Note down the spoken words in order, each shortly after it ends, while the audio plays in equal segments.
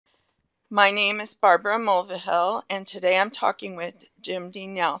My name is Barbara Mulvihill, and today I'm talking with Jim D.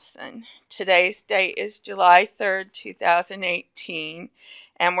 Nelson. Today's date is July 3rd, 2018,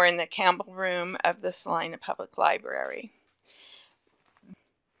 and we're in the Campbell Room of the Salina Public Library.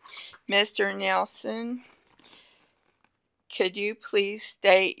 Mr. Nelson, could you please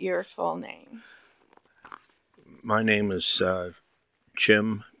state your full name? My name is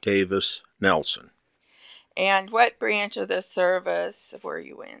Jim Davis Nelson. And what branch of the service were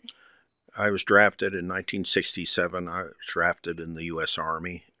you in? I was drafted in 1967. I was drafted in the U.S.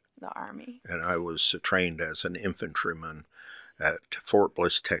 Army. The Army. And I was trained as an infantryman at Fort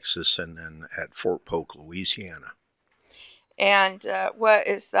Bliss, Texas, and then at Fort Polk, Louisiana. And what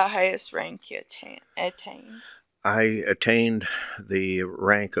is the highest rank you attained? I attained the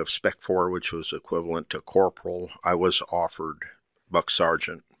rank of Spec 4, which was equivalent to corporal. I was offered buck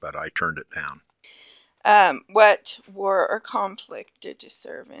sergeant, but I turned it down. What war or conflict did you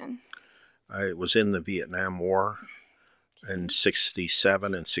serve in? I was in the Vietnam War in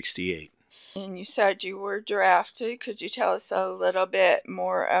 67 and 68. And you said you were drafted. Could you tell us a little bit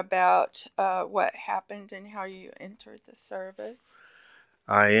more about what happened and how you entered the service?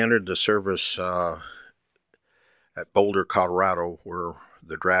 I entered the service at Boulder, Colorado, where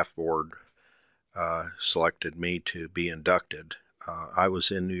the draft board selected me to be inducted. I was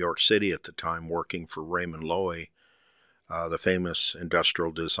in New York City at the time working for Raymond Loewy, the famous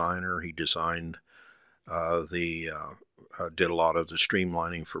industrial designer. He designed did a lot of the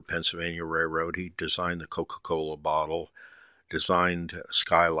streamlining for Pennsylvania Railroad. He designed the Coca-Cola bottle, designed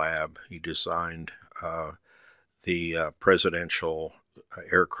Skylab. He designed the presidential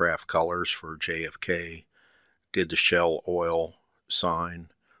aircraft colors for JFK, did the Shell Oil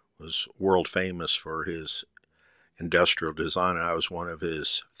sign, was world famous for his industrial design. I was one of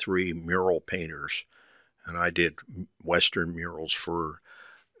his 3 mural painters, and I did Western murals for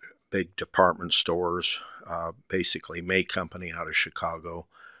big department stores, basically May Company out of Chicago,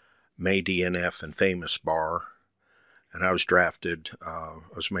 May DNF and Famous Bar. And I was drafted. I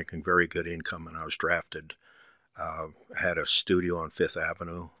was making very good income, and I was drafted. Had a studio on Fifth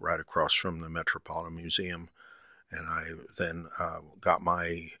Avenue right across from the Metropolitan Museum. And I then got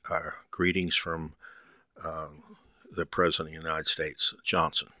my greetings from the President of the United States,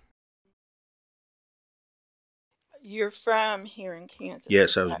 Johnson. You're from here in Kansas.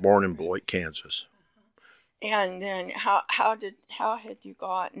 Yes, I was born in Beloit, Kansas. And then how had you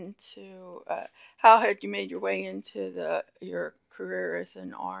gotten to how had you made your way into your career as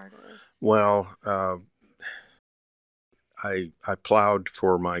an artist? Well, I plowed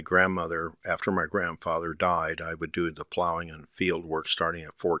for my grandmother. After my grandfather died, I would do the plowing and field work starting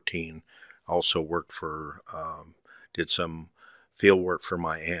at 14. Also worked for, did some field work for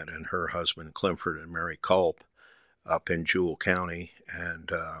my aunt and her husband, Clinford and Mary Culp, up in Jewell County.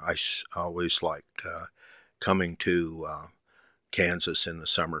 And I always liked coming to Kansas in the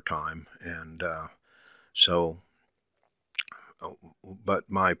summertime. And but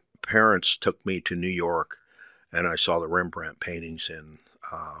my parents took me to New York, and I saw the Rembrandt paintings in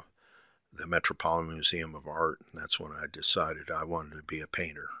the Metropolitan Museum of Art, and that's when I decided I wanted to be a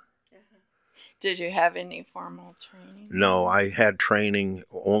painter. Did you have any formal training? No, I had training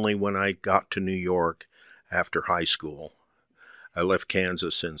only when I got to New York after high school. I left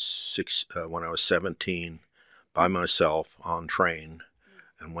Kansas when I was 17 by myself on train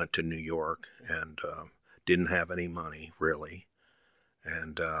and went to New York, and didn't have any money really,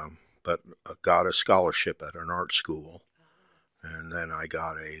 and but got a scholarship at an art school, and then I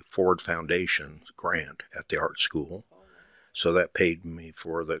got a Ford Foundation grant at the art school, so that paid me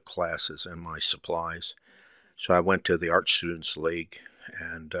for the classes and my supplies. So I went to the Art Students League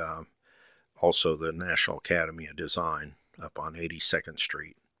and also the National Academy of Design up on 82nd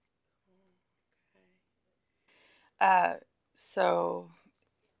Street. So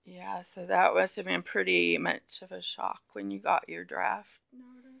that must have been pretty much of a shock when you got your draft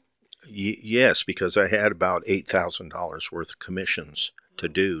notice. Yes, because I had about $8,000 worth of commissions to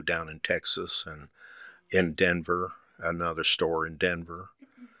do down in Texas and in Denver, another store in Denver,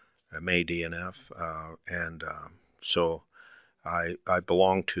 May DNF, and so I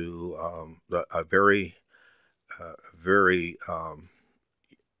belonged to a very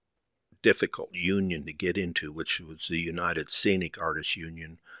difficult union to get into, which was the United Scenic Artists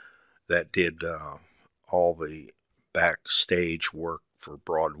Union, that did all the backstage work for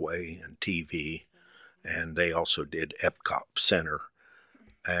Broadway and TV, and they also did Epcot Center,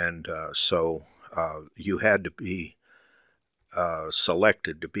 and so you had to be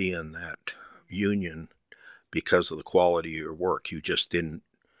selected to be in that union because of the quality of your work. You just didn't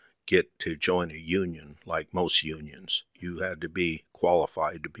get to join a union like most unions. You had to be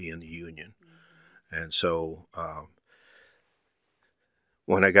qualified to be in the union. And so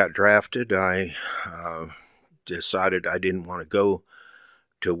when I got drafted, I decided I didn't want to go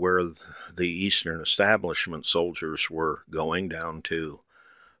to where the Eastern Establishment soldiers were going, down to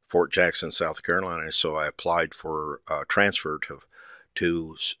Fort Jackson, South Carolina. So I applied for transfer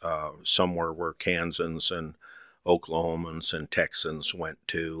to somewhere where Kansans and Oklahomans and Texans went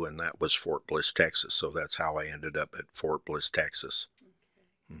to, and that was Fort Bliss, Texas. So that's how I ended up at Fort Bliss, Texas. Okay.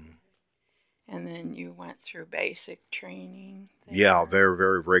 Mm-hmm. And then you went through basic training there? Yeah, very,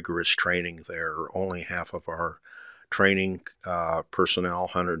 very rigorous training there. Only half of our training personnel,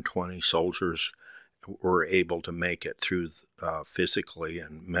 120 soldiers, were able to make it through physically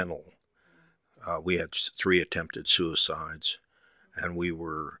and mental. We had 3 attempted suicides, and we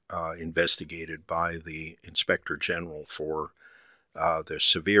were investigated by the Inspector General for the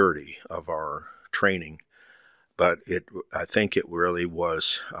severity of our training. But I think it really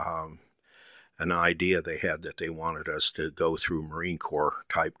was an idea they had that they wanted us to go through Marine Corps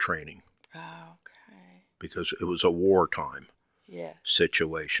type training. Oh, okay. Because it was a wartime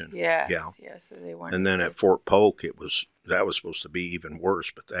situation. Yes, so they wanted. And then at Fort Polk, that was supposed to be even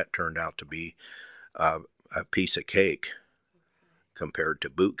worse, but that turned out to be a piece of cake compared to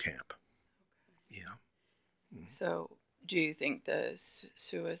boot camp. Yeah. So, do you think the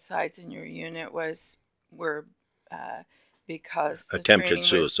suicides in your unit were because the attempted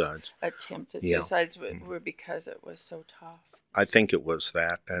suicides? Attempted suicides were because it was so tough. I think it was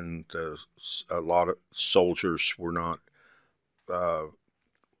that, and a lot of soldiers were not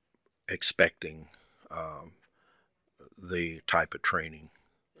expecting the type of training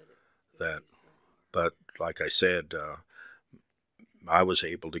that. But like I said, I was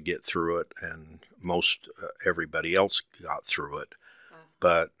able to get through it, and most everybody else got through it.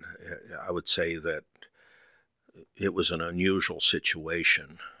 But I would say that it was an unusual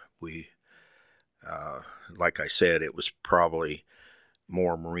situation. Like I said, it was probably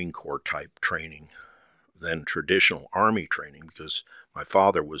more Marine Corps type training than traditional Army training, because my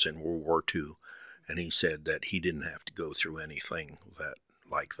father was in World War II, and he said that he didn't have to go through anything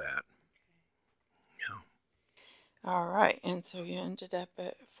like that. Yeah. All right, and so you ended up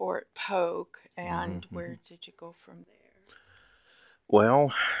at Fort Polk, and where did you go from there?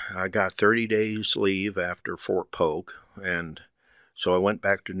 Well, I got 30 days leave after Fort Polk, and so I went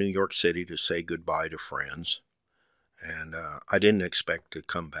back to New York City to say goodbye to friends, and I didn't expect to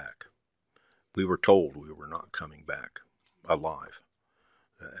come back. We were told we were not coming back alive.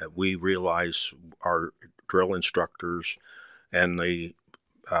 We realized our drill instructors and the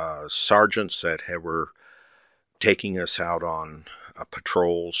sergeants that were taking us out on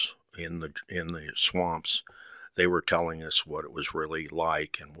patrols in the swamps, they were telling us what it was really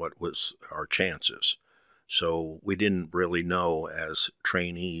like and what was our chances. So we didn't really know as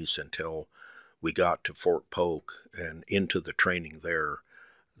trainees until we got to Fort Polk and into the training there,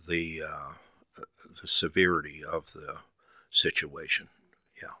 the severity of the situation.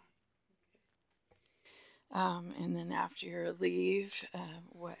 Yeah. And then after your leave,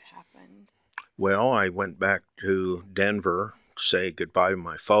 what happened? Well, I went back to Denver to say goodbye to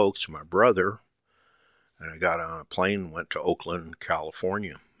my folks, my brother, and I got on a plane and went to Oakland,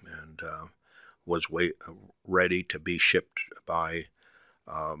 California, and was ready to be shipped by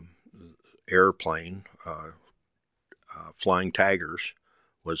airplane. Flying Tigers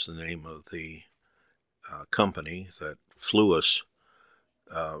was the name of the company that flew us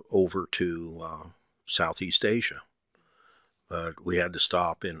over to Southeast Asia. But we had to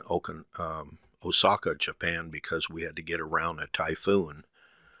stop in Osaka, Japan, because we had to get around a typhoon.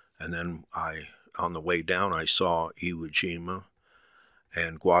 And then on the way down, I saw Iwo Jima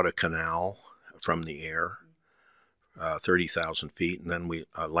and Guadalcanal from the air, 30,000 feet. And then we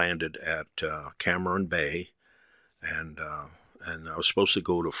landed at Cameron Bay, and I was supposed to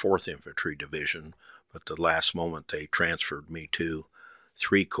go to 4th Infantry Division, but the last moment they transferred me to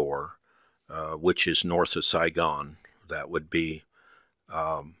 3 Corps, which is north of Saigon. That would be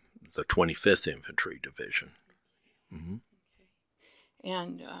the 25th Infantry Division. Mm-hmm.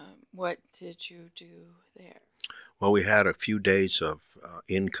 And what did you do there? Well, we had a few days of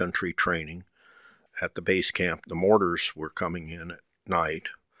in-country training at the base camp. The mortars were coming in at night,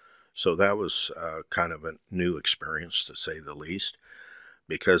 so that was kind of a new experience, to say the least,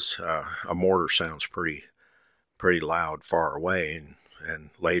 because a mortar sounds pretty loud far away,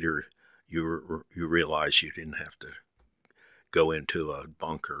 and later you realize you didn't have to go into a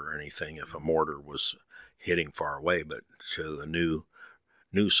bunker or anything if a mortar was hitting far away. But to the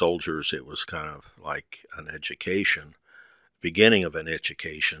new soldiers, it was kind of like an education beginning of an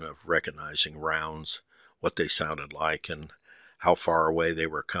education of recognizing rounds, what they sounded like, and how far away they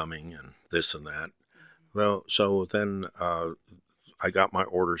were coming, and this and that. Well, so then I got my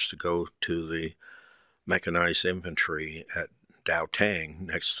orders to go to the mechanized infantry at Dao Tang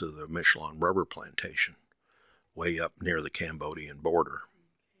next to the Michelin rubber plantation, way up near the Cambodian border.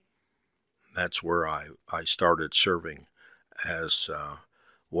 That's where I started serving as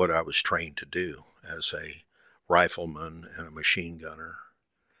what I was trained to do as a rifleman and a machine gunner.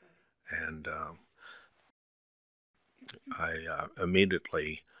 And I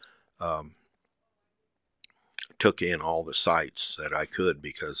immediately took in all the sights that I could,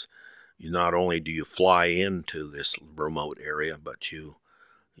 because not only do you fly into this remote area, but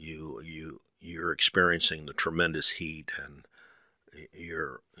you're experiencing the tremendous heat, and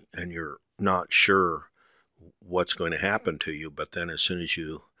you're not sure what's going to happen to you. But then as soon as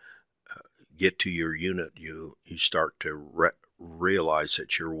you get to your unit, you start to realize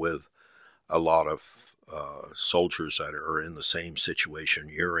that you're with a lot of soldiers that are in the same situation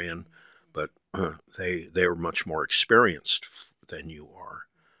you're in, but they're much more experienced than you are.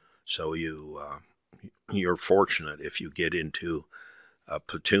 So you're fortunate if you get into a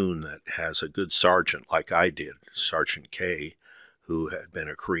platoon that has a good sergeant, like I did, Sergeant K, who had been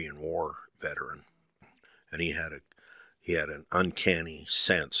a Korean War veteran, and he had an uncanny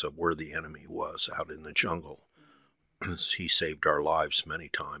sense of where the enemy was out in the jungle. He saved our lives many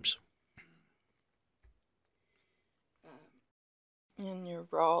times. In your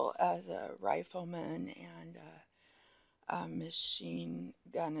role as a rifleman and a machine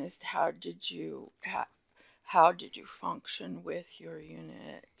gunist, how did you function with your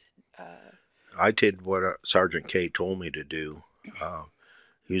unit? I did what Sergeant K told me to do.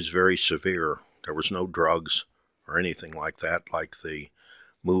 He was very severe. There was no drugs or anything like that, like the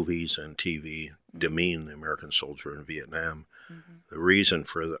movies and TV demean the American soldier in Vietnam. Mm-hmm. The reason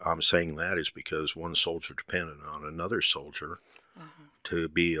for I'm saying that is because one soldier depended on another soldier to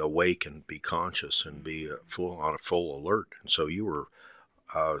be awake and be conscious and be on a full alert. And so you were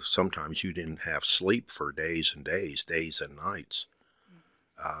sometimes you didn't have sleep for days and nights,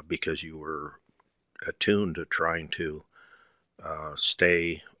 because you were attuned to trying to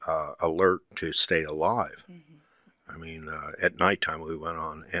stay alert to stay alive. Mm-hmm. I mean, at nighttime we went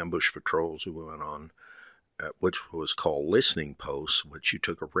on ambush patrols. We went on which was called listening posts, which you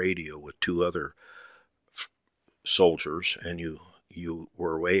took a radio with two other soldiers, and you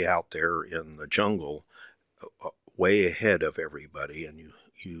were way out there in the jungle, way ahead of everybody, and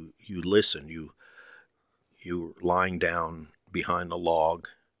you listened. You were lying down behind a log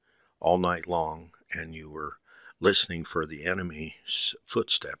all night long, and you were listening for the enemy's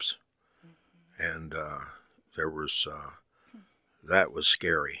footsteps. Mm-hmm. And there was that was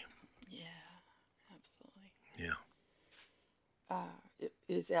scary. Yeah, absolutely. Yeah.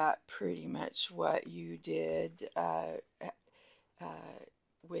 Is that pretty much what you did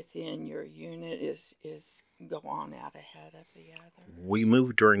within your unit? Is go on out ahead of the other? We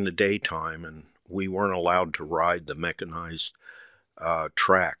moved during the daytime, and we weren't allowed to ride the mechanized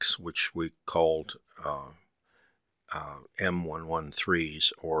tracks, which we called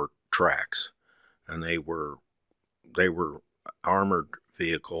M113s or tracks, and they were armored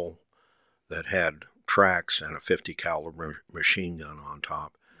vehicle that had tracks and a 50 caliber machine gun on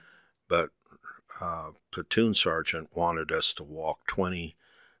top. But platoon sergeant wanted us to walk 20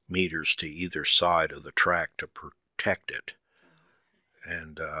 meters to either side of the track to protect it,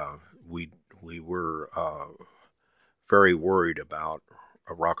 and we were very worried about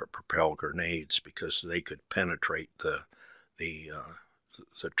rocket propelled grenades, because they could penetrate the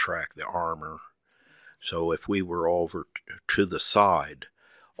track, the armor. So if we were over to the side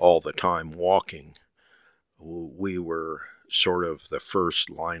all the time walking, we were sort of the first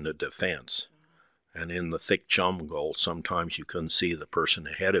line of defense. And in the thick jungle, sometimes you couldn't see the person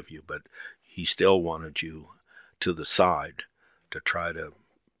ahead of you, but he still wanted you to the side to try to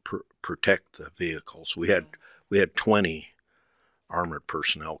protect the vehicles. We had 20 armored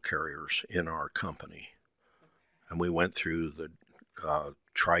personnel carriers in our company, and we went through the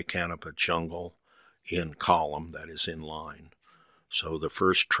Tricanopy jungle in column, that is in line. So the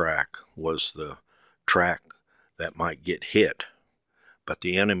first track was the track that might get hit, but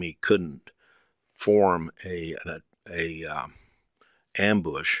the enemy couldn't form a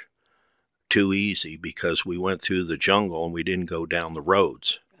ambush too easy, because we went through the jungle and we didn't go down the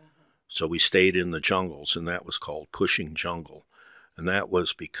roads. So we stayed in the jungles, and that was called pushing jungle. And that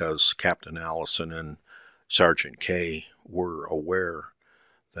was because Captain Allison and Sergeant K were aware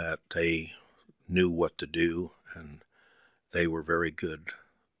that they knew what to do, and they were very good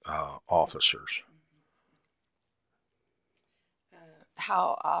officers.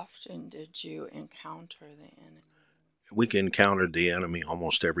 How often did you encounter the enemy? We encountered the enemy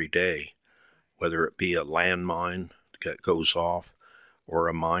almost every day, whether it be a landmine that goes off, or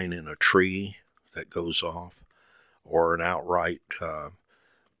a mine in a tree that goes off, or an outright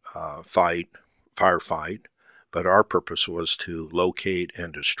firefight. But our purpose was to locate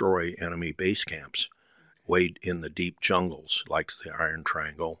and destroy enemy base camps, way in the deep jungles like the Iron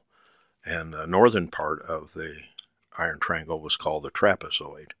Triangle, and the northern part of the Iron Triangle was called the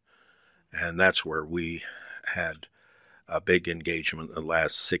Trapezoid, and that's where we had a big engagement the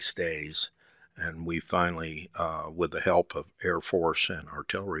last 6 days. And we finally, with the help of Air Force and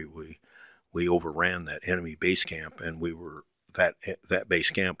artillery, we overran that enemy base camp, and we were that base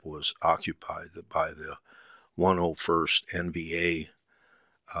camp was occupied by the 101st NVA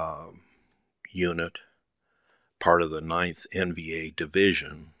unit, part of the 9th NVA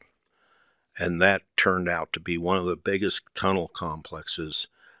division, and that turned out to be one of the biggest tunnel complexes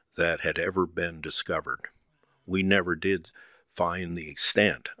that had ever been discovered. We never did find the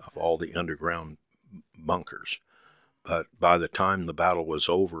extent of all the underground bunkers, but by the time the battle was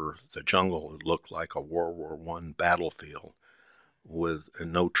over, the jungle looked like a World War I battlefield with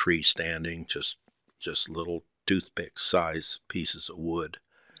no tree standing, just little toothpick-sized pieces of wood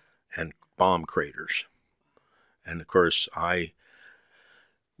and bomb craters. And of course, I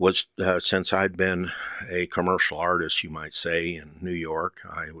was, since I'd been a commercial artist, you might say, in New York,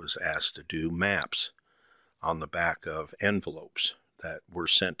 I was asked to do maps on the back of envelopes that were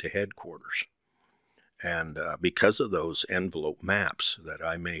sent to headquarters. And because of those envelope maps that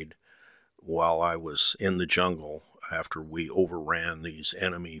I made while I was in the jungle after we overran these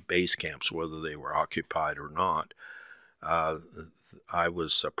enemy base camps, whether they were occupied or not, I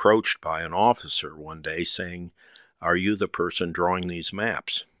was approached by an officer one day saying, "Are you the person drawing these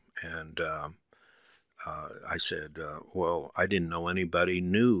maps?" And I said, well, I didn't know anybody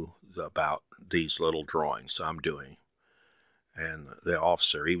knew about these little drawings I'm doing. And the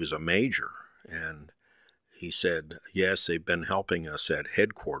officer, he was a major, and he said, yes, they've been helping us at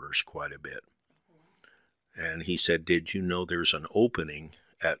headquarters quite a bit. And he said, did you know there's an opening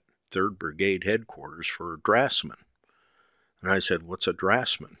at 3rd Brigade headquarters for a draftsman? And I said, what's a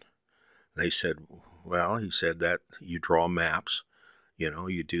draftsman? They said, well, he said that you draw maps,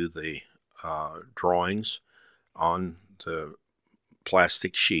 you do the drawings on the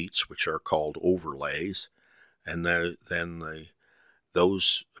plastic sheets, which are called overlays, and then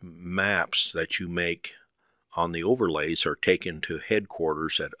those maps that you make on the overlays are taken to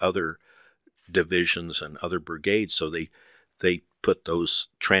headquarters at other divisions and other brigades, so they put those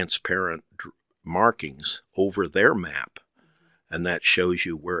transparent markings over their map, and that shows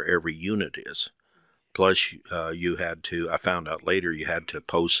you where every unit is. Plus, you had to, I found out later, you had to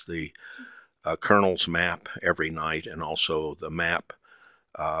post the colonel's map every night, and also the map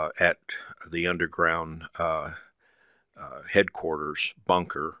at the underground headquarters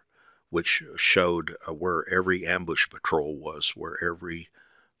bunker, which showed where every ambush patrol was, where every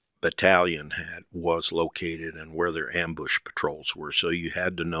battalion was located, and where their ambush patrols were. So you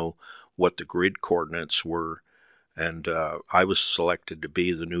had to know what the grid coordinates were. And I was selected to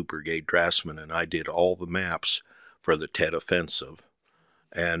be the new brigade draftsman, and I did all the maps for the Tet Offensive.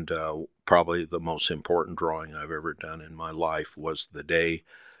 And probably the most important drawing I've ever done in my life was the day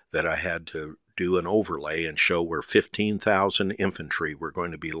that I had to do an overlay and show where 15,000 infantry were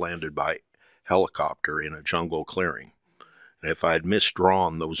going to be landed by helicopter in a jungle clearing. And if I had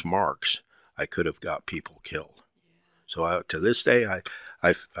misdrawn those marks, I could have got people killed. So to this day,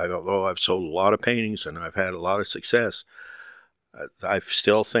 although I've sold a lot of paintings and I've had a lot of success, I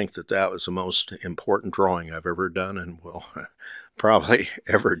still think that was the most important drawing I've ever done, and will probably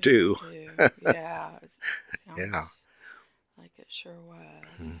ever do. Yeah, Yeah, like it sure was.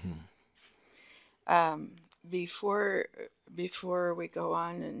 Mm-hmm. Before we go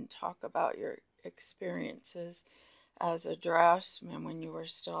on and talk about your experiences as a draftsman when you were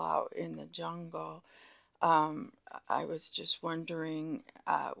still out in the jungle, I was just wondering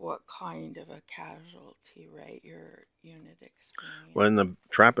what kind of a casualty rate your unit experienced. Well, in the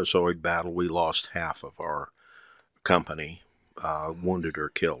Trapezoid battle, we lost half of our company, wounded or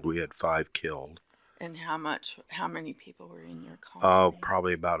killed. We had 5 killed. And how many people were in your company?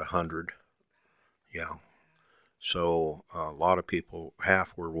 Probably about 100. Yeah. So a lot of people,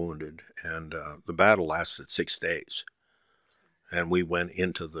 half were wounded, and the battle lasted 6 days. And we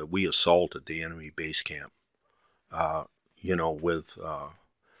assaulted the enemy base camp.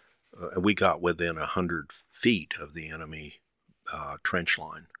 We got within 100 feet of the enemy trench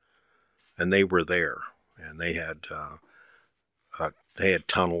line, and they were there, and they had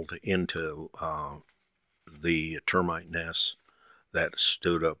tunneled into the termite nests that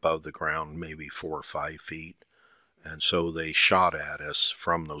stood above the ground maybe 4 or 5 feet. And so they shot at us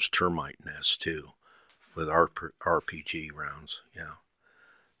from those termite nests too, with RPG rounds. Yeah.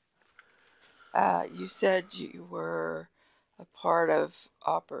 You said you were a part of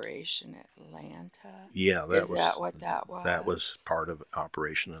Operation Atlanta. Yeah, Is that what that was? That was part of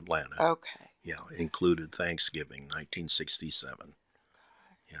Operation Atlanta. Okay. Yeah, included Thanksgiving, 1967.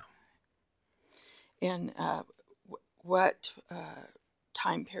 Yeah. And what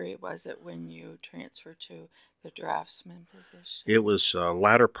time period was it when you transferred to the draftsman position? It was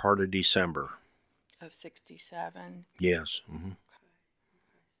latter part of December. Of 67? Yes. Mm-hmm.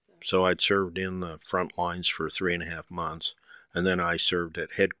 So I'd served in the front lines for 3.5 months, and then I served at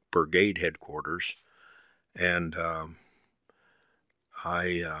brigade headquarters, and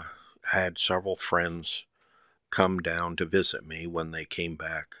I had several friends come down to visit me when they came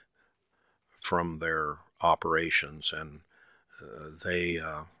back from their operations, and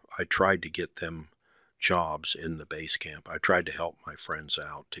I tried to get them jobs in the base camp. I tried to help my friends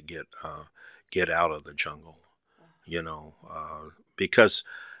out to get out of the jungle, because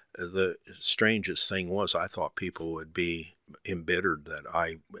the strangest thing was I thought people would be embittered that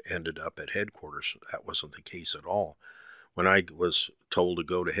I ended up at headquarters. That wasn't the case at all. When I was told to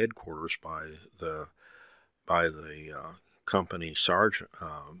go to headquarters by the company sergeant,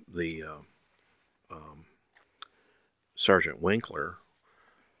 Sergeant Winkler,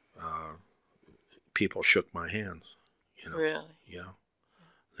 people shook my hands. Really? Yeah.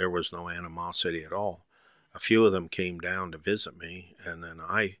 There was no animosity at all. A few of them came down to visit me, and then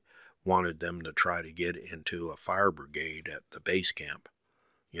I wanted them to try to get into a fire brigade at the base camp,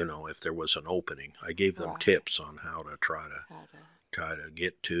 if there was an opening. I gave them tips on how to try to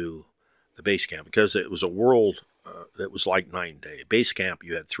get to the base camp, because it was a world that was like night and day. Base camp,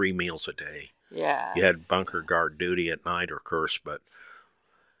 you had 3 meals a day. Yeah. You had bunker guard duty at night, of course, but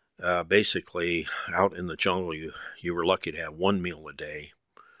basically out in the jungle, you were lucky to have 1 meal a day.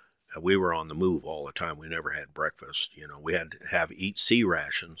 We were on the move all the time. We never had breakfast. We had to eat sea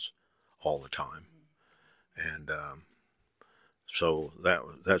rations all the time, and so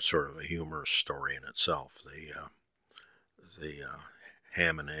that's sort of a humorous story in itself. The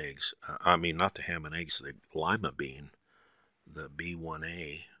ham and eggs. I mean, not the ham and eggs. The lima bean, the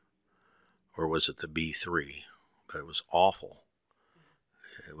B1A, or was it the B3? But it was awful.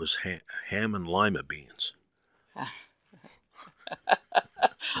 It was ham and lima beans.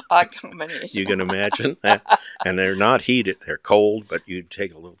 Odd combination. You can imagine that. And they're not heated. They're cold, but you'd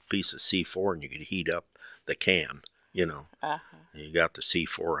take a little piece of C4 and you could heat up the can, Uh-huh. You got the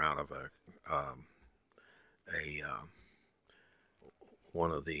C4 out of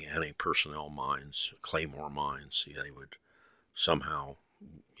one of the anti-personnel mines, Claymore mines. They would somehow,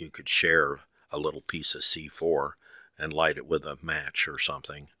 you could share a little piece of C4 and light it with a match or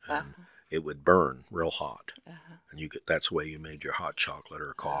something, and it would burn real hot. And that's the way you made your hot chocolate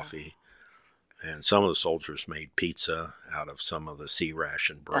or coffee. And some of the soldiers made pizza out of some of the sea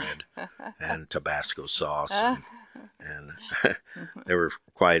ration bread and Tabasco sauce, and they were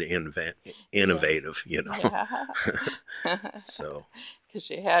quite innovative, Yeah. So, because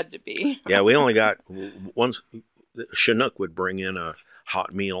you had to be. Yeah, we only got once. Chinook would bring in a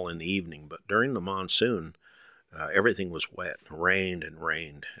hot meal in the evening, but during the monsoon, everything was wet, rained,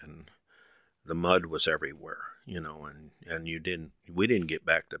 and the mud was everywhere, and we didn't get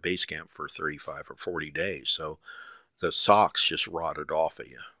back to base camp for 35 or 40 days, so the socks just rotted off of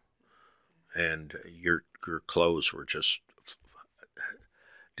you, and your clothes were just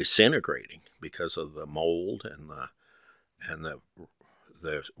disintegrating because of the mold and the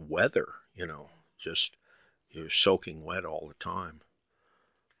weather, just you're soaking wet all the time.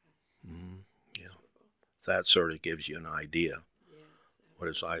 Yeah, that sort of gives you an idea.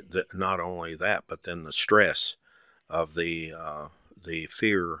 Not only that, but then the stress of the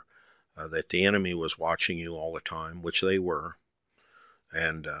fear that the enemy was watching you all the time, which they were,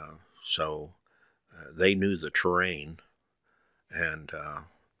 and so they knew the terrain, and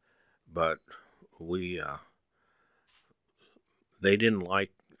but they didn't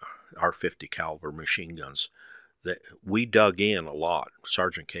like our 50 caliber machine guns. We dug in a lot.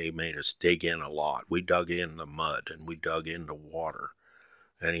 Sergeant K made us dig in a lot. We dug in the mud and we dug into water.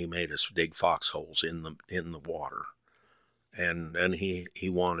 And he made us dig foxholes in the water, and then he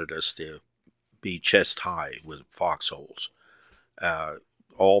wanted us to be chest high with foxholes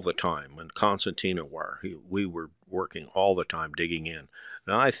all the time. And Constantina we were working all the time digging in.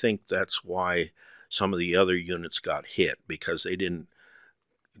 Now I think that's why some of the other units got hit, because they didn't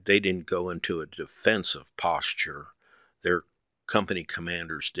go into a defensive posture. Their company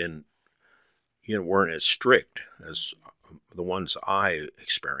commanders weren't as strict as the ones I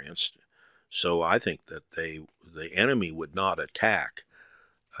experienced. So I think that the enemy would not attack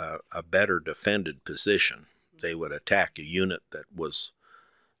a better defended position. They would attack a unit that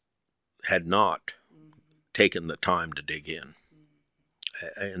had not taken the time to dig in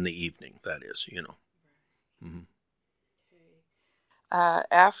the evening. That is, you know. Mm-hmm.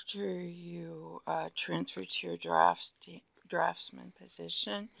 After you transferred to your draftsman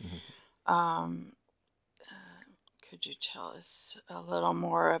position, um, could you tell us a little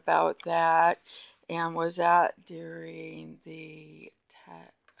more about that? And was that during the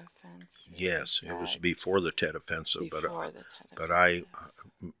Tet Offensive? Yes, it was before the Tet Offensive. Before the Tet Offensive.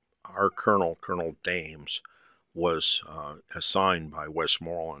 Our Colonel Dames, was assigned by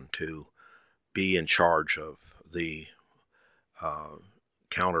Westmoreland to be in charge of the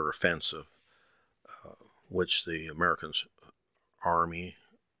counteroffensive, which the American Army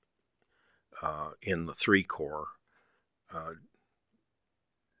in the III Corps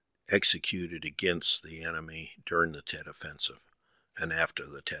executed against the enemy during the Tet Offensive and after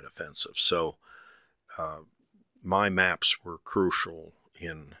the Tet Offensive. So my maps were crucial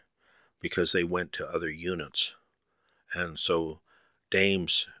because they went to other units. And so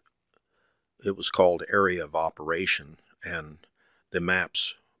Dames, it was called Area of Operation, and the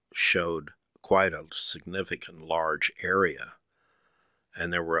maps showed quite a significant large area.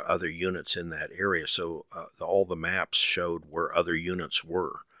 And there were other units in that area, so all the maps showed where other units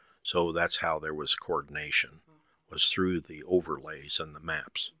were. So that's how there was coordination, was through the overlays and the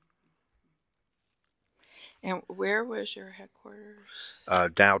maps. And where was your headquarters?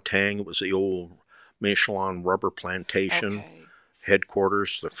 Dow Tang. It was the old Michelin rubber plantation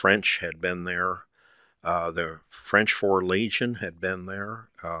headquarters. The French had been there. The French 4 Legion had been there.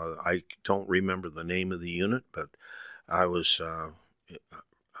 I don't remember the name of the unit, but I was,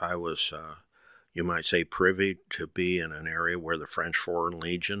 you might say, privy to be in an area where the French 4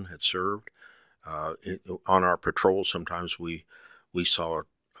 Legion had served. On our patrols, sometimes we saw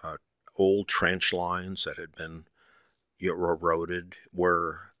old trench lines that had been eroded,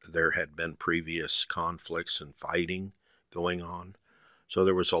 where there had been previous conflicts and fighting going on. So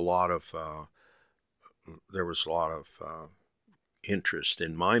there was a lot of interest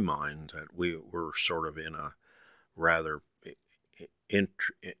in my mind that we were sort of in a rather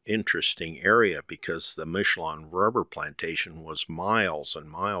interesting area, because the Michelin rubber plantation was miles and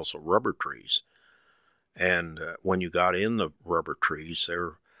miles of rubber trees, and when you got in the rubber trees,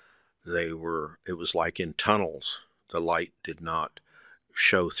 it was like in tunnels. The light did not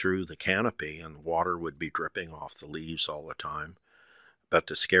show through the canopy, and water would be dripping off the leaves all the time. But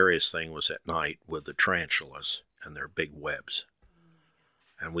the scariest thing was at night with the tarantulas and their big webs.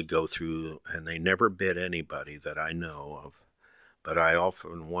 And we'd go through, and they never bit anybody that I know of. But I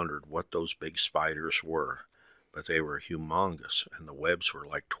often wondered what those big spiders were. But they were humongous, and the webs were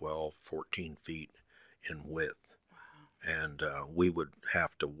like 12, 14 feet in width. Wow. And we would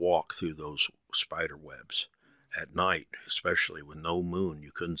have to walk through those spider webs at night, especially with no moon.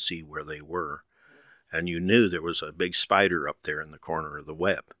 You couldn't see where they were. And you knew there was a big spider up there in the corner of the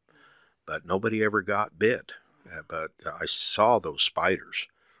web. But nobody ever got bit. But I saw those spiders,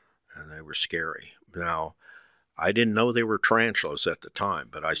 and they were scary. Now, I didn't know they were tarantulas at the time,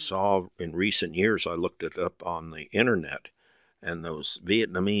 but I saw in recent years, I looked it up on the internet, and those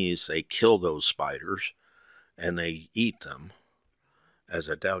Vietnamese, they kill those spiders, and they eat them as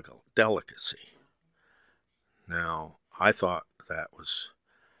a delicacy. Now, I thought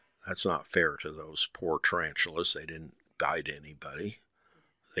that's not fair to those poor tarantulas. They didn't bite anybody.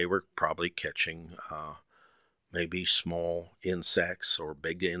 They were probably catching maybe small insects or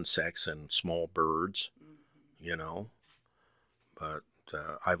big insects and small birds, you know. But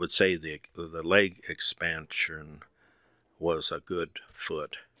I would say the leg expansion was a good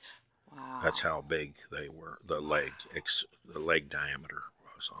foot. Wow. That's how big they were. The leg diameter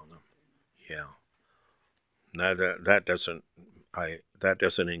was on them. Yeah. That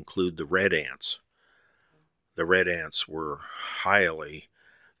doesn't include the red ants. The red ants were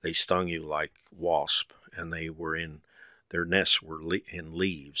they stung you like wasp, and their nests were in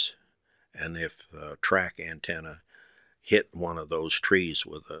leaves. And if a track antenna hit one of those trees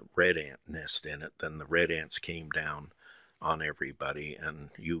with a red ant nest in it, then the red ants came down on everybody, and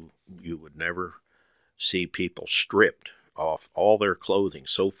you would never see people stripped off all their clothing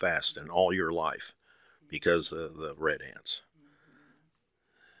so fast in all your life because of the red ants.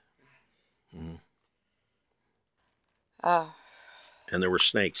 Mm-hmm. And there were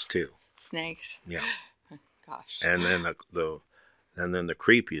snakes too. Snakes. Yeah. Gosh. And then the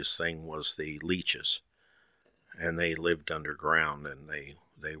creepiest thing was the leeches, and they lived underground, and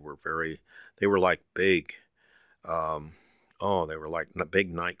they were like big Oh, they were like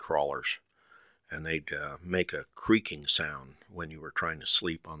big night crawlers, and they'd make a creaking sound when you were trying to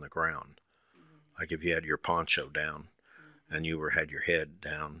sleep on the ground. Like if you had your poncho down and you had your head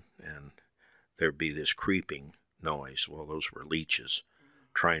down, and there'd be this creeping noise. Well, those were leeches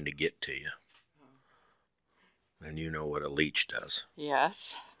trying to get to you. And you know what a leech does.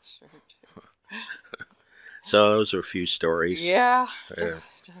 Yes, sure do. So those are a few stories. Yeah.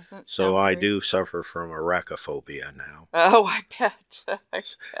 So I do suffer from arachnophobia now. Oh, I bet.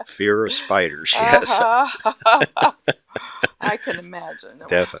 Fear of spiders, yes. I can imagine.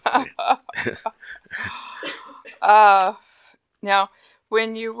 Definitely. Now,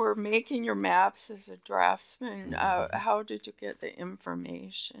 when you were making your maps as a draftsman, how did you get the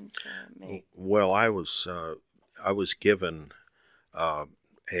information to make? Well, I was given a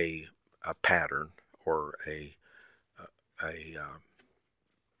pattern, or a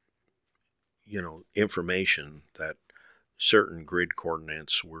information that certain grid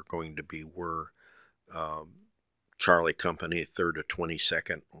coordinates were going to be where Charlie Company 3rd to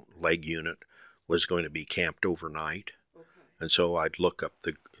 22nd leg unit was going to be camped overnight. Okay. And so I'd look up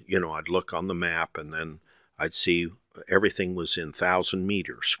I'd look on the map, and then I'd see everything was in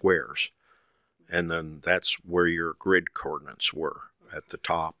 1,000-meter squares. And then that's where your grid coordinates were, at the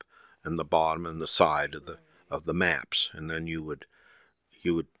top and the bottom and the side of the maps. And then you would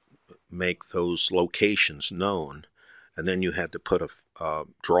make those locations known, and then you had to put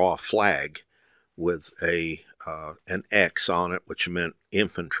draw a flag with an X on it, which meant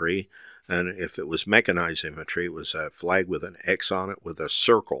infantry. And if it was mechanized infantry, it was a flag with an X on it with a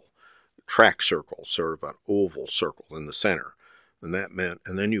circle, track circle, sort of an oval circle in the center. And that meant,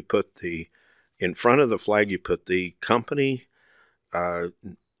 and then you put in front of the flag, you put the company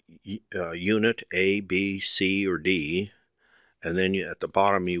unit A, B, C, or D, and then at the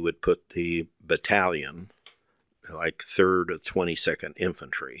bottom you would put the battalion, like 3rd or 22nd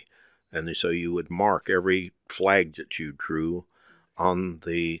Infantry. And so you would mark every flag that you drew on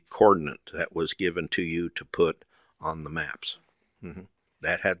the coordinate that was given to you to put on the maps. Mm-hmm.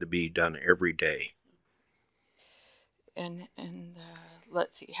 That had to be done every day. And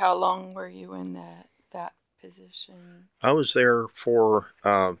let's see, how long were you in that position? I was there for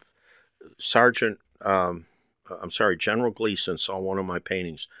General Gleason saw one of my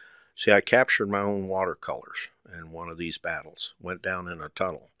paintings. See, I captured my own watercolors in one of these battles. Went down in a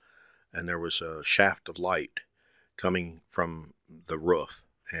tunnel, and there was a shaft of light coming from the roof.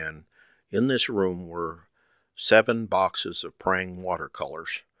 And in this room were 7 boxes of praying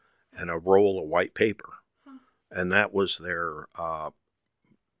watercolors and a roll of white paper. And that was their, I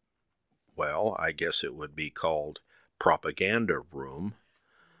guess it would be called propaganda room,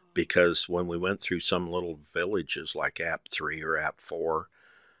 because when we went through some little villages like App 3 or App 4,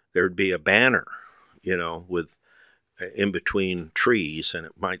 there'd be a banner, with in between trees, and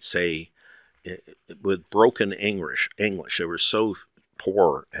it might say, with broken English. They were so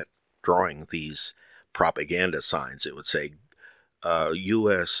poor at drawing these propaganda signs. It would say,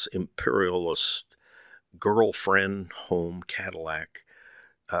 U.S. imperialist girlfriend home Cadillac,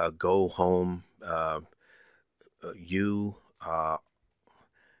 go home,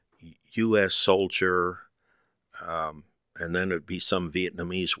 U.S. soldier, and then it'd be some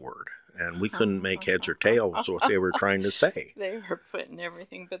Vietnamese word. And we couldn't make heads or tails what they were trying to say. They were putting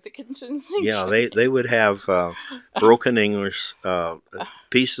everything but the kitchen sink. Yeah, they would have broken English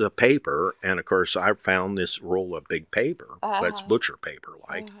pieces of paper, and of course I found this roll of big paper, that's butcher paper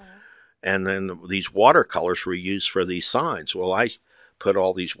like, and then these watercolors were used for these signs. Well, I put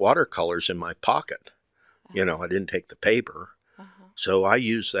all these watercolors in my pocket. I didn't take the paper. So I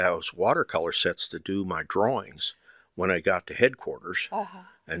used those watercolor sets to do my drawings when I got to headquarters.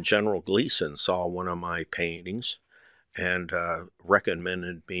 And General Gleason saw one of my paintings and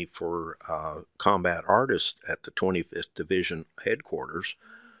recommended me for combat artist at the 25th Division headquarters,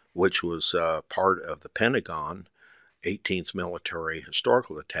 which was part of the Pentagon 18th Military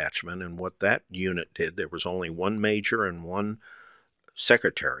Historical Detachment. And what that unit did, there was only one major and one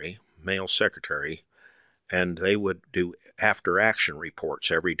secretary, male secretary, and they would do after-action reports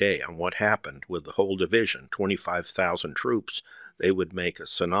every day on what happened with the whole division, 25,000 troops. They would make a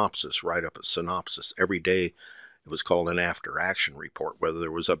synopsis, write up a synopsis every day. It was called an after-action report, whether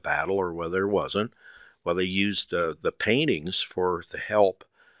there was a battle or whether there wasn't. Well, they used the paintings for to help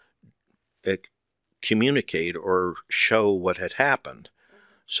communicate or show what had happened.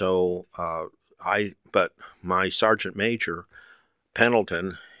 So but my Sergeant Major,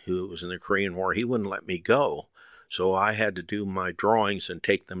 Pendleton, who was in the Korean War, he wouldn't let me go. So I had to do my drawings and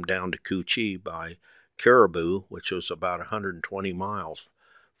take them down to Cu Chi by Caribou, which was about 120 miles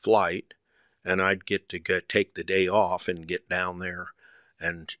flight. and I'd get to take the day off and get down there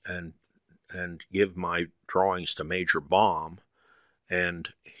and give my drawings to Major Baum, and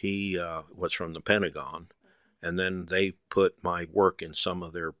he was from the Pentagon, and then they put my work in some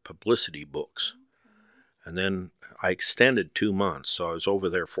of their publicity books. And then I extended 2 months, so I was over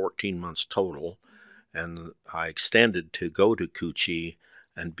there 14 months total, and I extended to go to Cu-Chi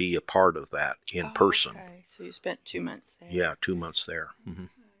and be a part of that in person. Okay, so you spent 2 months there. Yeah, 2 months there. Mm-hmm.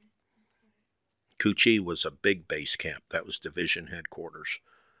 Cu-Chi was a big base camp. That was division headquarters.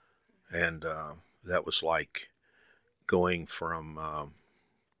 And that was like going from,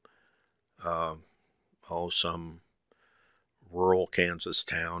 some rural Kansas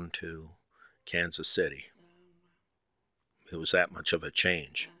town to Kansas City. It was that much of a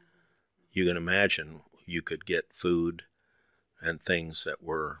change. You can imagine you could get food and things that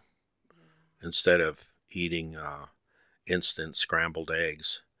were, instead of eating instant scrambled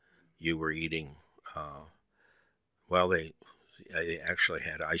eggs, you were eating, they actually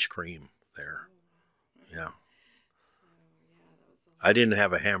had ice cream there. Yeah. I didn't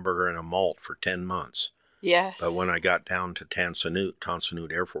have a hamburger and a malt for 10 months. Yes. But when I got down to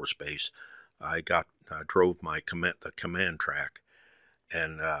Tonsanute Air Force Base, I drove the command track,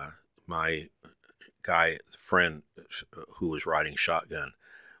 and my friend who was riding shotgun,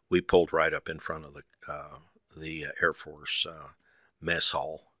 we pulled right up in front of the Air Force mess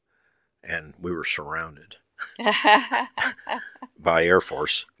hall, and we were surrounded by Air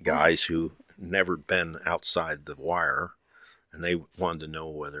Force guys who never been outside the wire, and they wanted to know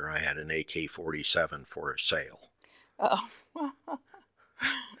whether I had an AK-47 for sale. Oh.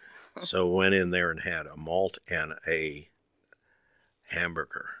 So went in there and had a malt and a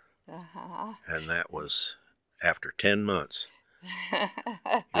hamburger. And that was after 10 months.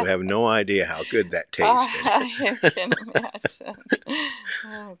 You have no idea how good that tasted. I can imagine.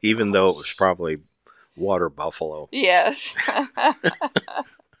 Oh, even though it was probably water buffalo. Yes.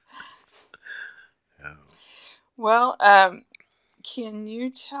 Well, can you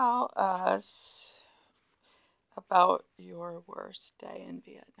tell us about your worst day in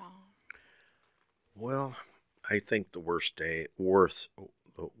Vietnam? Well, I think the worst day was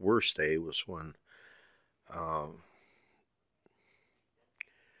when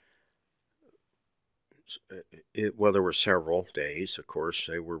there were several days, of course.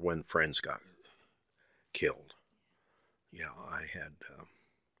 They were when friends got killed. Yeah, I had,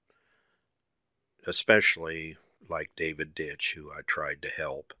 especially like David Ditch, who I tried to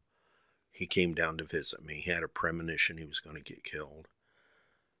help. He came down to visit me. He had a premonition he was going to get killed.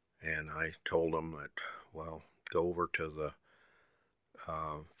 And I told him that, well, go over to the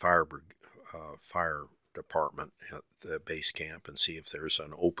fire department at the base camp and see if there's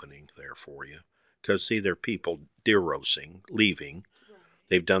an opening there for you. Because, see, there are people derousing, leaving. Right.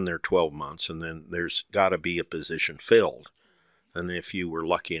 They've done their 12 months, and then there's got to be a position filled. And if you were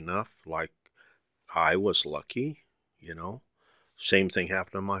lucky enough, like I was lucky, same thing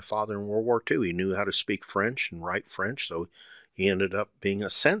happened to my father in World War II. He knew how to speak French and write French, so he ended up being a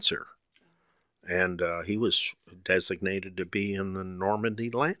censor. And he was designated to be in the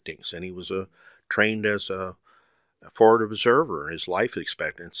Normandy landings, and he was trained as a forward observer. His life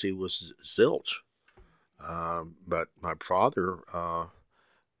expectancy was zilch. But my father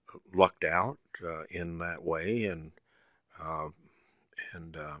lucked out in that way, and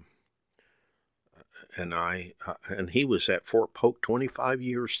he was at Fort Polk 25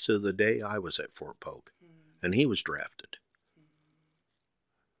 years to the day I was at Fort Polk, and he was drafted.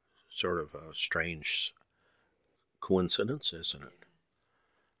 Sort of a strange coincidence, isn't it?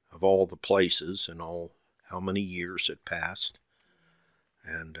 Of all the places and how many years had passed,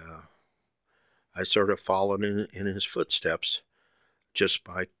 and I sort of followed in his footsteps just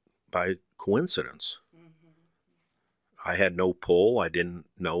by coincidence. I had no pull. I didn't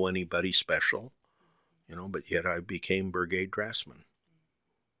know anybody special, but yet I became brigade draftsman,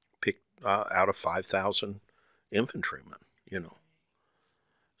 picked out of 5,000 infantrymen,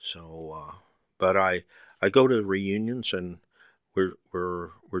 So, but I go to the reunions, and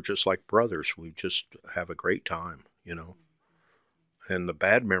we're just like brothers. We just have a great time, And the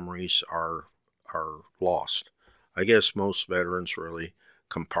bad memories are lost. I guess most veterans really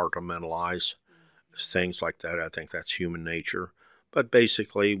compartmentalize things like that. I think that's human nature. But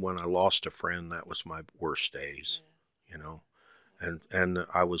basically, when I lost a friend, that was my worst days, And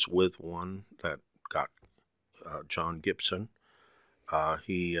I was with one that got John Gibson.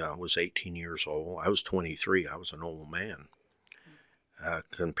 He was 18 years old. I was 23. I was an old man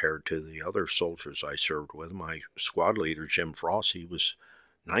compared to the other soldiers I served with. My squad leader, Jim Frost, he was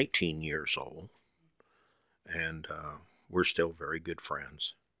 19 years old. And we're still very good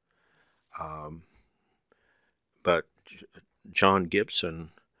friends. Um, but John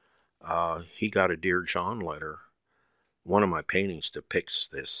Gibson, he got a Dear John letter. One of my paintings depicts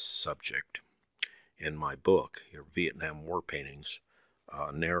this subject in my book, your Vietnam War paintings,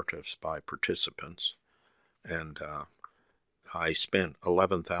 narratives by participants. And I spent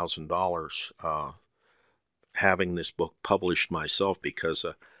 $11,000 having this book published myself because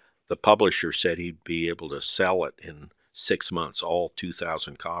the publisher said he'd be able to sell it in 6 months, all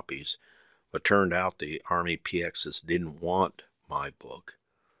 2,000 copies. But turned out the Army PXs didn't want my book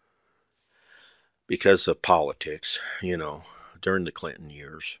because of politics. You know, during the Clinton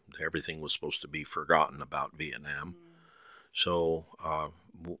years, everything was supposed to be forgotten about Vietnam. So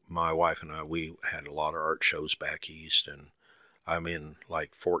my wife and I, we had a lot of art shows back east, and I'm in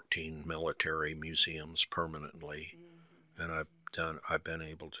like 14 military museums permanently, and I've been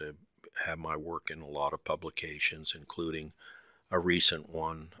able to have my work in a lot of publications, including a recent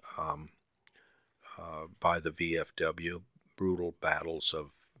one by the VFW, Brutal Battles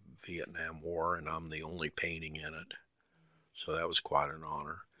of Vietnam War, and I'm the only painting in it. So that was quite an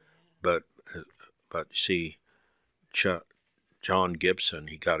honor. But see, John Gibson,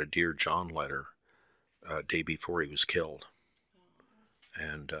 he got a Dear John letter day before he was killed,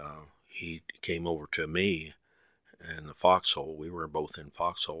 and he came over to me in the foxhole. We were both in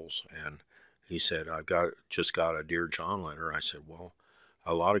foxholes, and he said, just got a Dear John letter. I said, well,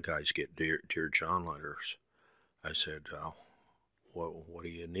 a lot of guys get Dear John letters. I said, what do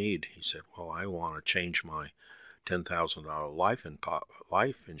you need? He said, well, I want to change my $10,000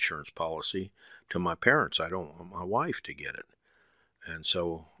 life insurance policy to my parents. I don't want my wife to get it. And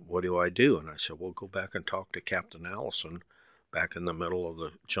so what do I do? And I said, well, go back and talk to Captain Allison back in the middle of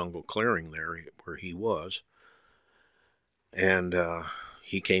the jungle clearing there where he was. And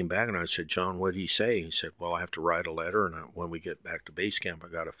he came back, and I said, John, what did he say? He said, well, I have to write a letter, and when we get back to base camp,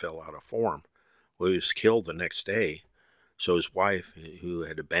 I got to fill out a form. Well, he was killed the next day, so his wife, who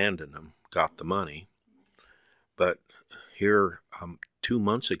had abandoned him, got the money. But here, 2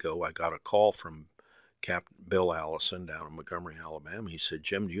 months ago, I got a call from Captain Bill Allison down in Montgomery, Alabama. He said,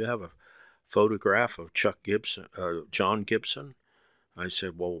 Jim, do you have a photograph of John Gibson? I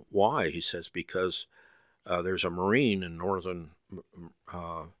said, well, why? He says, because there's a Marine in northern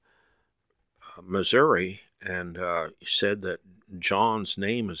Missouri, and he said that John's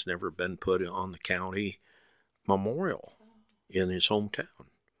name has never been put on the county memorial in his hometown.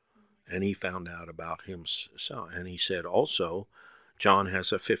 And he found out about himself. And he said also, John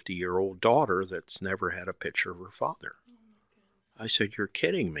has a 50-year-old daughter that's never had a picture of her father. I said, you're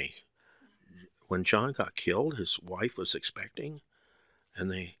kidding me. When John got killed, his wife was expecting,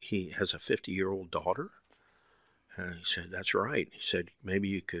 and he has a 50-year-old daughter? And he said, that's right. He said, maybe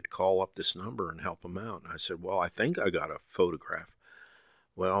you could call up this number and help him out. And I said, well, I think I got a photograph.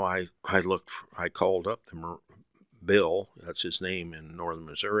 Well, I called up Bill, that's his name, in northern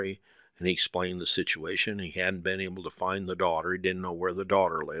Missouri, and he explained the situation. He hadn't been able to find the daughter. He didn't know where the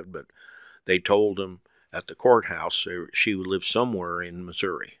daughter lived, but they told him at the courthouse she lived somewhere in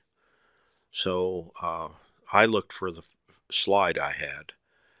Missouri. So I looked for the slide I had,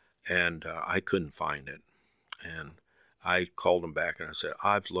 and I couldn't find it. And I called him back and I said,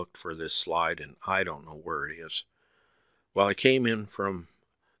 I've looked for this slide and I don't know where it is. Well, I came in from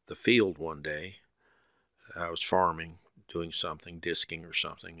the field one day. I was farming, doing something, disking or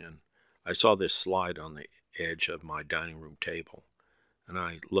something, and I saw this slide on the edge of my dining room table. And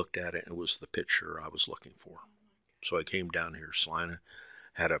I looked at it, and it was the picture I was looking for. So I came down here, Salina,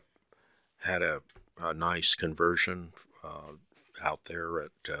 had a nice conversion out there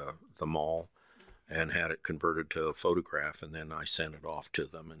at the mall, and had it converted to a photograph, and then I sent it off to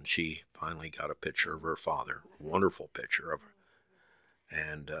them, and she finally got a picture of her father, a wonderful picture of her.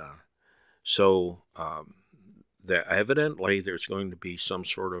 And so evidently there's going to be some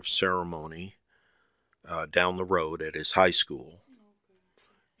sort of ceremony down the road at his high school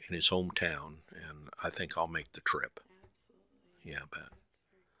in his hometown, and I think I'll make the trip. Absolutely. Yeah, I bet.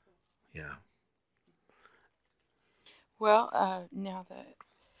 Yeah. Well,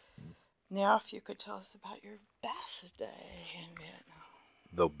 now if you could tell us about your best day in Vietnam.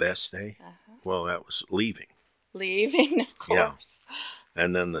 The best day? Well, that was leaving. Leaving, of course. Yeah.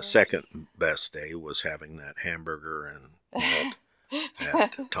 And then the second best day was having that hamburger and malt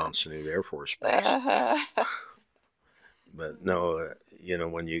at Tonsanute Air Force Base. But no,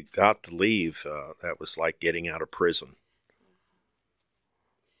 when you got to leave, that was like getting out of prison.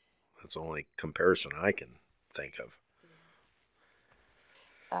 That's the only comparison I can think of.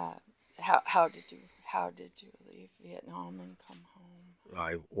 How did you leave Vietnam and come home?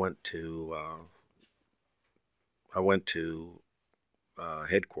 I went to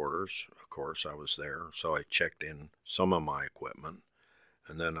headquarters, of course, I was there, so I checked in some of my equipment,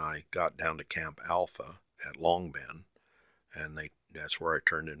 and then I got down to Camp Alpha at Long Bend, and that's where I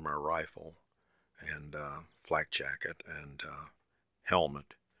turned in my rifle and flak jacket and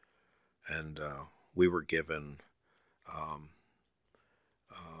helmet, and we were given um,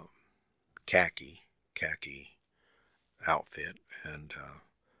 uh, khaki outfit, and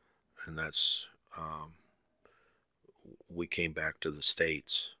that's we came back to the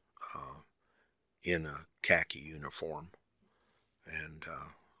States in a khaki uniform and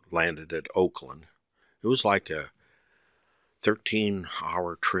landed at Oakland. It was like a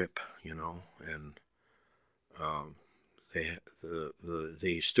 13-hour trip, and um,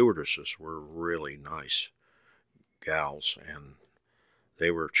 the stewardesses were really nice gals, and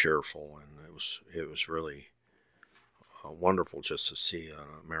they were cheerful, and it was really wonderful just to see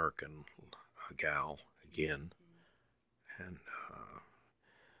an American gal again, and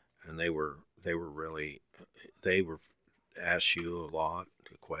and they were really they were asked you a lot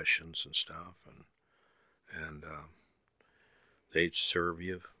of questions and stuff, and they'd serve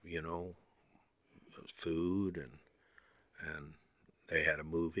you, food, and they had a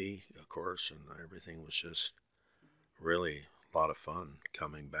movie, of course, and everything was just really a lot of fun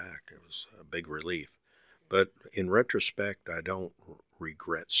coming back. It was a big relief. But in retrospect, I don't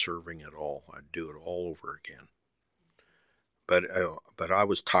regret serving at all. I'd do it all over again. But I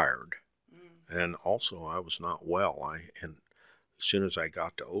was tired, and also I was not well. And as soon as I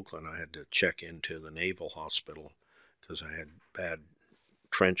got to Oakland, I had to check into the Naval Hospital because I had bad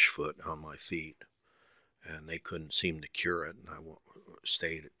trench foot on my feet, and they couldn't seem to cure it. And I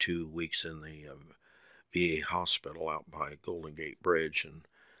stayed 2 weeks in the VA hospital out by Golden Gate Bridge, and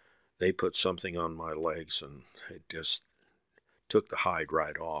they put something on my legs, and it just took the hide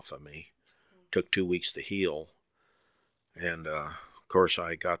right off of me. Took 2 weeks to heal, and of course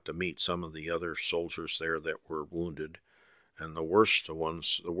I got to meet some of the other soldiers there that were wounded, and the worst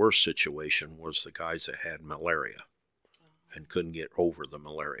situation was the guys that had malaria and couldn't get over the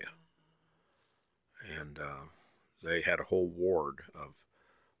malaria, and they had a whole ward of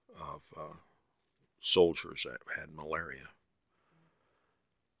soldiers that had malaria.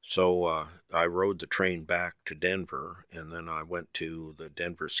 So I rode the train back to Denver, and then I went to the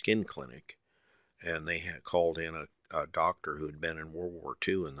Denver Skin Clinic, and they had called in a doctor who had been in World War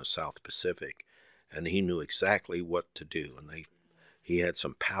II in the South Pacific, and he knew exactly what to do. And he had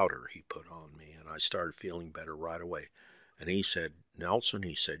some powder he put on me, and I started feeling better right away. And he said, "Nelson,"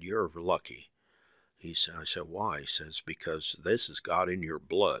 he said, "you're lucky." I said, "Why?" He says, "Because this has got in your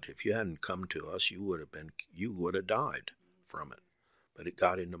blood. If you hadn't come to us, you would have died from it. But it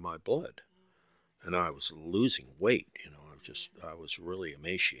got into my blood, and I was losing weight. I was really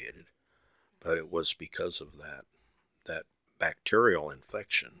emaciated, but it was because of that bacterial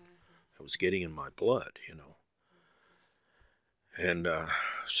infection that was getting in my blood. And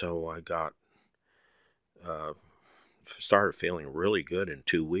so I got started feeling really good in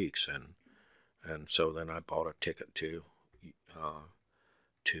 2 weeks, and so then I bought a ticket to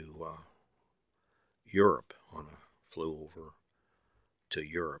Europe. Flew over to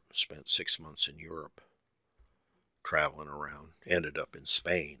Europe, spent 6 months in Europe, traveling around. Ended up in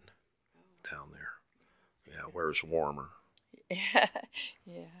Spain, down there, yeah, where it's warmer. Yeah,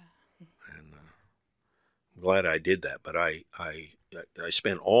 yeah. And I'm glad I did that. But I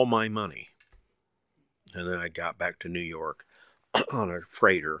spent all my money, and then I got back to New York on a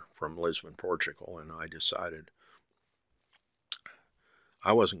freighter from Lisbon, Portugal, and I decided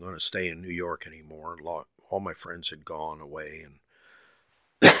I wasn't going to stay in New York anymore. All my friends had gone away, and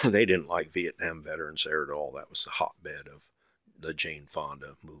they didn't like Vietnam veterans there at all. That was the hotbed of the Jane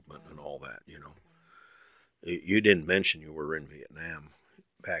Fonda movement and all that. You didn't mention you were in Vietnam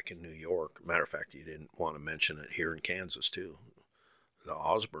back in New York. Matter of fact, you didn't want to mention it here in Kansas, too. The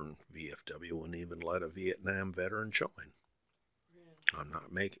Osborne VFW wouldn't even let a Vietnam veteran join. I'm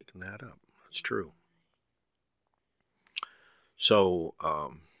not making that up. That's true. So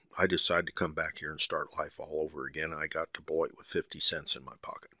I decided to come back here and start life all over again. I got to Beloit with 50 cents in my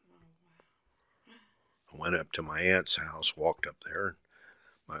pocket. I went up to my aunt's house, walked up there.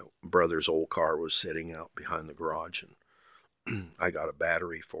 My brother's old car was sitting out behind the garage, and I got a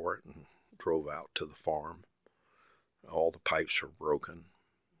battery for it and drove out to the farm. All the pipes were broken,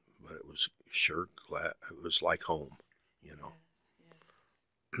 but it was sure glad. It was like home.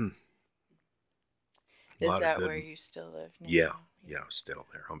 Is that where you still live now? Yeah, still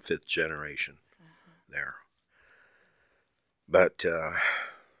there. I'm fifth generation there. But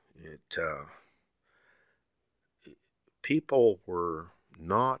people were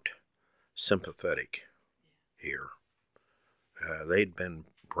not sympathetic here, they'd been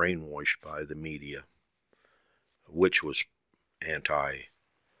brainwashed by the media, which was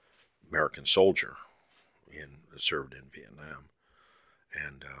anti-American soldier served in Vietnam,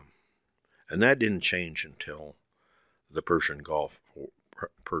 and that didn't change until the Persian Gulf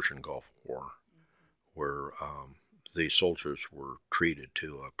War, where the soldiers were treated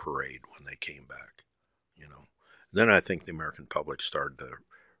to a parade when they came back. Then I think the American public started to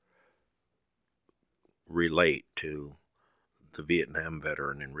relate to the Vietnam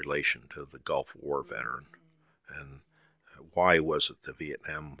veteran in relation to the Gulf War veteran, and why was it the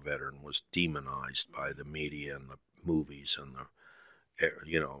Vietnam veteran was demonized by the media and the movies and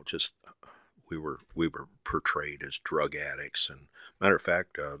just we were portrayed as drug addicts. And matter of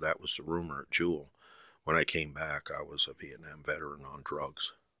fact, that was the rumor at Jewel. When I came back, I was a Vietnam veteran on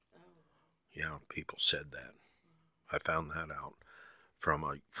drugs. Yeah, people said that. I found that out from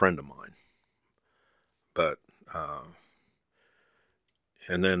a friend of mine. But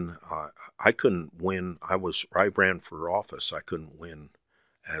and then I couldn't win. I ran for office. I couldn't win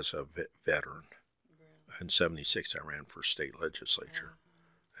as a veteran. In '76, I ran for state legislature,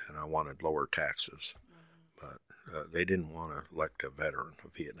 and I wanted lower taxes, but they didn't want to elect a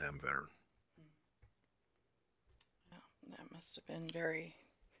Vietnam veteran. That must have been very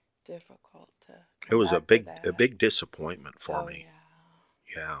difficult to. It was a big disappointment for me.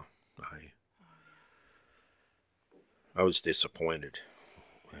 Yeah, I was disappointed,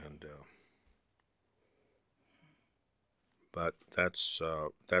 and but that's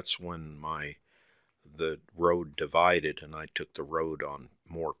when the road divided, and I took the road on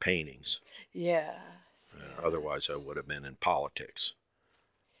more paintings. Yes. Otherwise, I would have been in politics.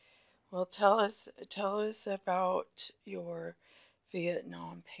 Well, tell us about your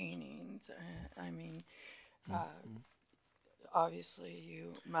Vietnam paintings. Obviously,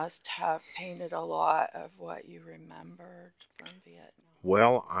 you must have painted a lot of what you remembered from Vietnam.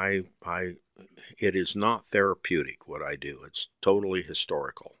 Well, it is not therapeutic what I do. It's totally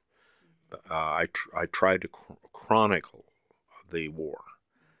historical. I try to chronicle the war,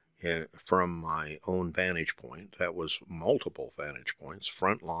 and from my own vantage point. That was multiple vantage points: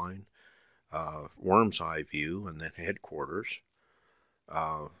 front line, worm's eye view, and then headquarters.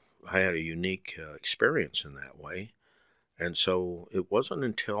 I had a unique experience in that way, and so it wasn't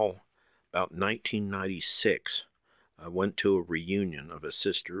until about 1996 I went to a reunion of a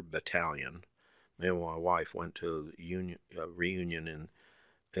sister battalion. Me and my wife went to a reunion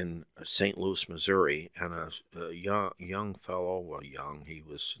in St. Louis, Missouri, and a young fellow, well, young, he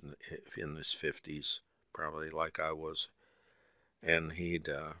was in his 50s, probably like I was, and he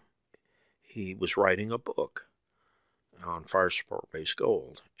was writing a book on fire support base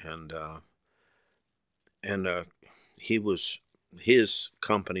gold, and his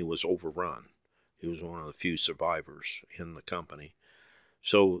company was overrun. He was one of the few survivors in the company,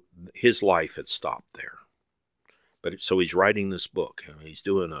 so his life had stopped there. So he's writing this book, and he's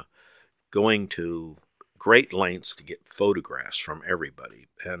going to great lengths to get photographs from everybody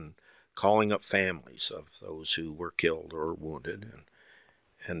and calling up families of those who were killed or wounded,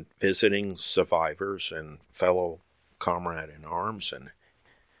 and visiting survivors and fellow comrade in arms. And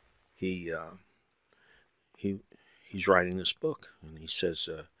he's writing this book, and he says,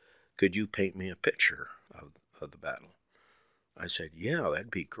 "Could you paint me a picture of the battle?" I said, "Yeah, that'd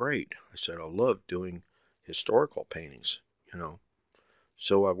be great." I said, "I love doing historical paintings,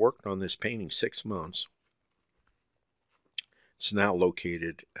 So I worked on this painting 6 months. It's now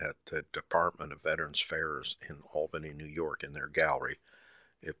located at the Department of Veterans Affairs in Albany, New York, in their gallery.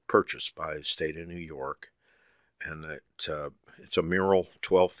 It's purchased by the state of New York, and it's a mural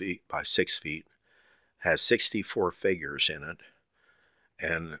 12 feet by 6 feet, has 64 figures in it,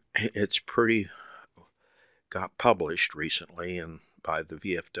 and it's got published recently by the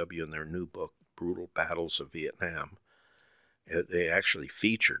VFW in their new book, Brutal Battles of Vietnam. They actually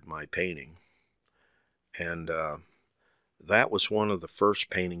featured my painting, and that was one of the first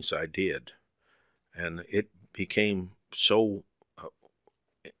paintings I did, and it became so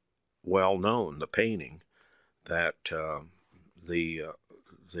well known, the painting, that the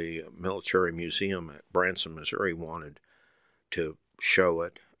military museum at Branson, Missouri wanted to show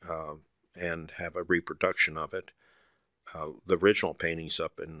it and have a reproduction of it. The original painting's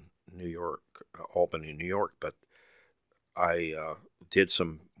up in New York, Albany, New York, but I did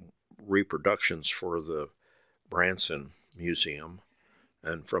some reproductions for the Branson Museum,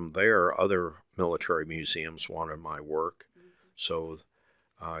 and from there other military museums wanted my work. So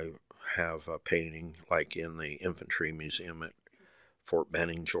I have a painting like in the Infantry Museum at Fort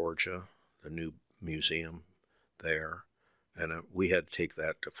Benning, Georgia, the new museum there, and we had to take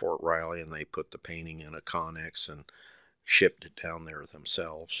that to Fort Riley, and they put the painting in a connex and shipped it down there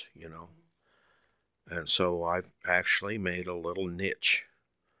themselves, you know. And so I've actually made a little niche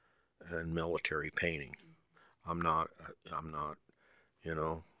in military painting. I'm not, you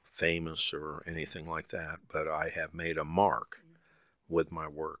know, famous or anything like that, but I have made a mark with my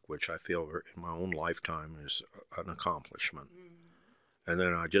work, which I feel in my own lifetime is an accomplishment. And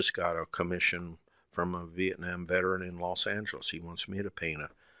then I just got a commission from a Vietnam veteran in Los Angeles. He wants me to paint a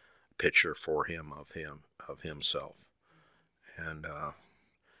picture for him of himself, and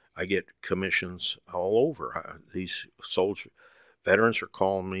I get commissions all over. These veterans are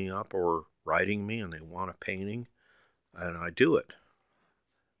calling me up or writing me, and they want a painting, and I do it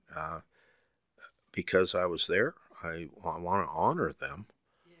because I was there. I want to honor them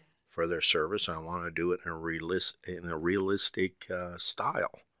for their service. I want to do it in a realistic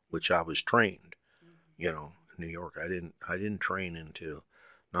style, which I was trained. You know, in New York, I didn't train into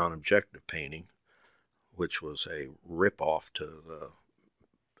non-objective painting, which was a rip-off to the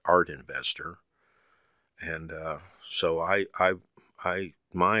art investor. And so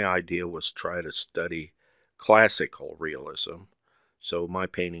my idea was to try to study classical realism. So my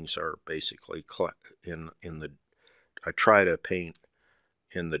paintings are basically I try to paint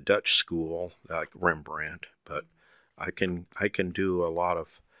in the Dutch school, like Rembrandt, but I can do a lot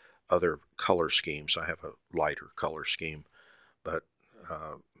of other color schemes. I have a lighter color scheme, but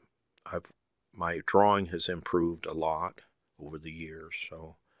my drawing has improved a lot over the years.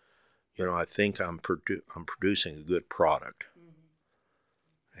 So, you know, I think I'm producing a good product,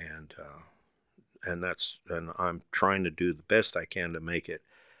 and I'm trying to do the best I can to make it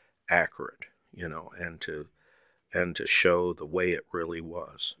accurate, you know, and to show the way it really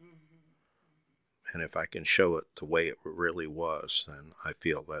was. And if I can show it the way it really was, then I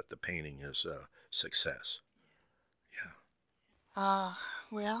feel that the painting is a success. Yeah.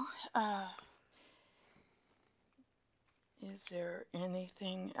 Well, is there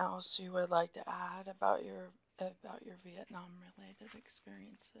anything else you would like to add about your Vietnam-related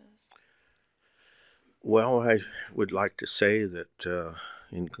experiences? Well, I would like to say that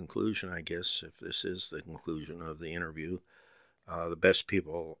in conclusion, I guess, if this is the conclusion of the interview, the best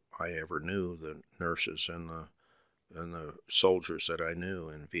people I ever knew, the nurses and the soldiers that I knew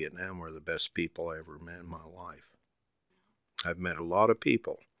in Vietnam, were the best people I ever met in my life. I've met a lot of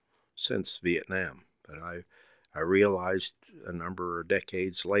people since Vietnam, but I realized a number of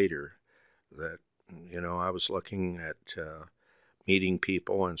decades later that, you know, I was looking at meeting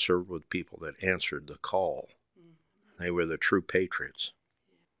people and served with people that answered the call. They were the true patriots.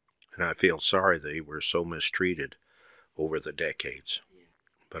 And I feel sorry they were so mistreated over the decades.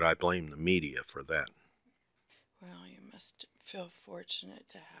 But I blame the media for that. Well, you must feel fortunate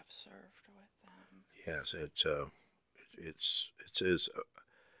to have served with them. Yes, it is a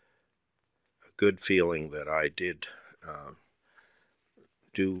good feeling that I did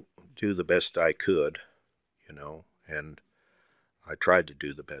do the best I could, you know, and I tried to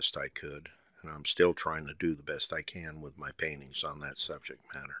do the best I could, and I'm still trying to do the best I can with my paintings on that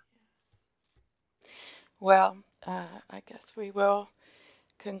subject matter. Well, I guess we will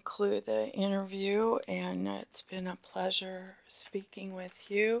conclude the interview, and it's been a pleasure speaking with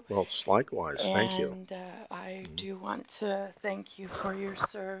you. Well, likewise. Thank you. And I do want to thank you for your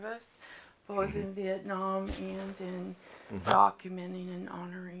service, both in Vietnam and in documenting and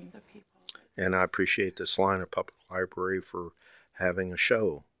honoring the people. And I appreciate the Salina Public Library for having a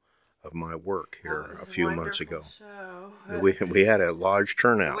show of my work here a few months ago. Show. We had a large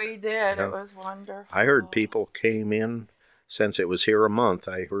turnout. We did. It was wonderful. I heard people came in, since it was here a month,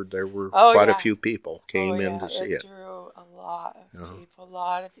 I heard there were quite a few people came in to see it. It drew a lot of people, a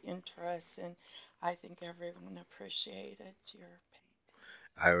lot of interest, and I think everyone appreciated your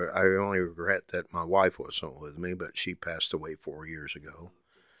painting. I only regret that my wife wasn't with me, but she passed away 4 years ago.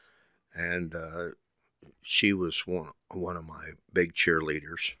 And she was one of my big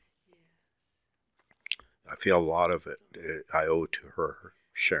cheerleaders. I feel a lot of it I owe to her,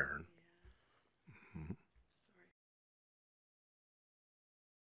 Sharon.